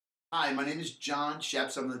Hi, my name is John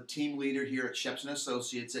Schepps. I'm the team leader here at Schepps and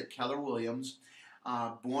Associates at Keller Williams.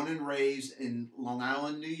 Born and raised in Long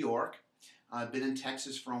Island, New York. I've been in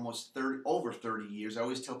Texas for almost over 30 years. I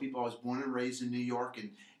always tell people I was born and raised in New York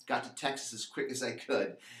and got to Texas as quick as I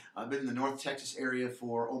could. I've been in the North Texas area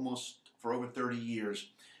for over 30 years.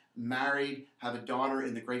 Married, have a daughter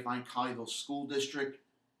in the Grapevine Colleyville School District.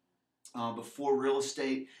 Before real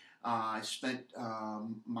estate, I spent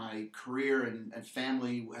my career and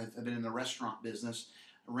family have been in the restaurant business.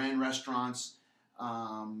 I ran restaurants,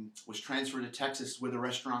 was transferred to Texas with a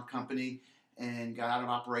restaurant company, and got out of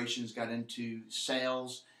operations, got into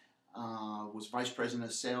sales. Was vice president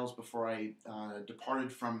of sales before I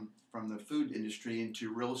departed from the food industry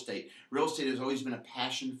into real estate. Real estate has always been a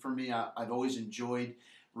passion for me. I've always enjoyed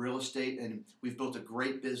real estate, and we've built a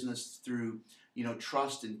great business through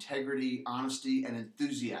trust, integrity, honesty, and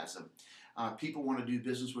enthusiasm. People want to do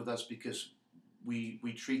business with us because we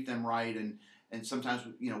treat them right, and sometimes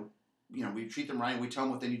we treat them right and we tell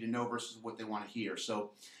them what they need to know versus what they want to hear.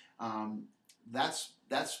 So that's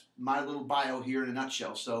my little bio here in a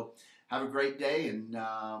nutshell. So have a great day, and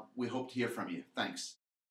we hope to hear from you. Thanks.